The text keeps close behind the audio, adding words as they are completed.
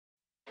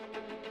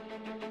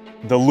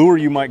The lure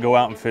you might go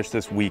out and fish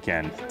this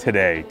weekend,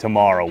 today,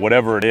 tomorrow,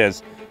 whatever it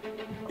is,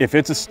 if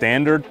it's a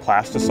standard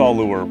plastisol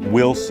lure,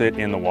 will sit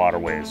in the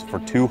waterways for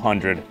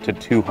 200 to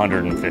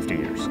 250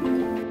 years.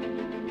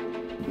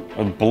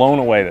 I'm blown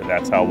away that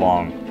that's how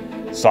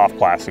long soft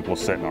plastic will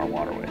sit in our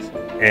waterways.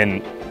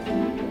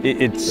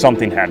 And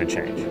something had to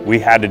change. We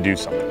had to do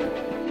something.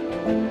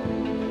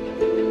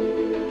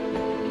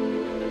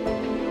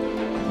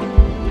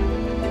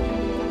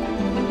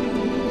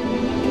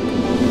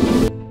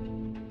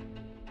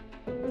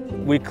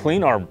 We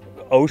clean our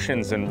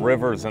oceans and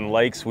rivers and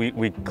lakes.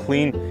 We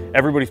clean,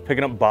 everybody's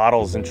picking up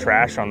bottles and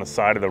trash on the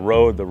side of the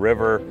road, the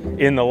river,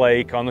 in the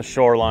lake, on the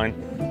shoreline.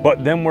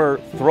 But then we're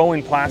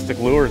throwing plastic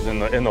lures in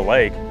the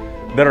lake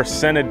that are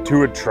scented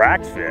to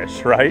attract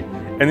fish, right?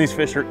 And these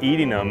fish are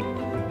eating them.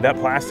 That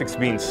plastic's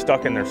being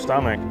stuck in their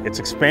stomach. It's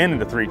expanded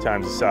to 3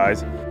 times the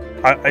size.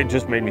 It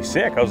just made me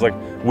sick. I was like,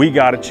 we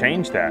gotta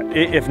change that.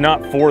 If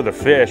not for the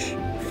fish,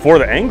 for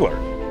the angler.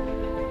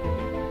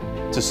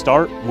 To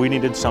start, we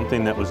needed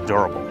something that was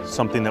durable,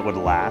 something that would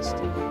last,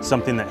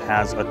 something that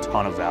has a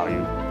ton of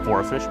value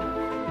for a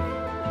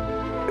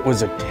fisherman. It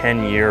was a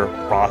 10-year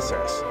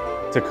process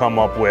to come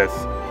up with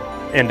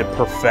and to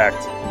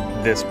perfect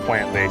this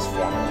plant-based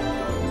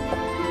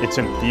formula. It's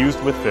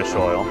infused with fish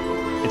oil,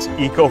 it's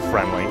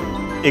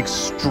eco-friendly,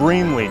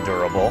 extremely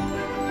durable.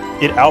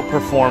 It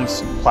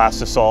outperforms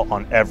plastisol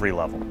on every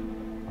level.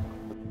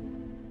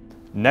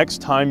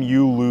 Next time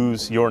you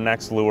lose your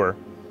next lure,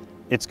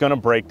 it's gonna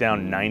break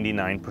down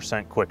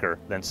 99% quicker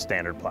than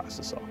standard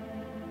plastisol.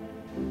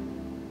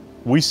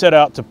 We set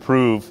out to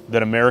prove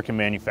that American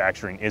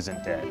manufacturing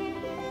isn't dead.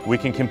 We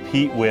can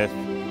compete with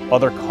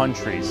other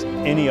countries,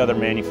 any other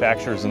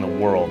manufacturers in the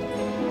world,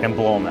 and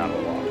blow them out of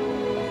the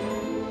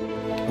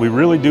water. We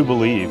really do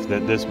believe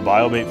that this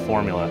biobait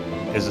formula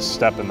is a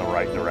step in the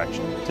right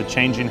direction to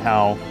changing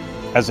how,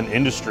 as an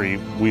industry,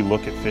 we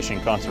look at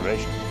fishing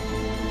conservation.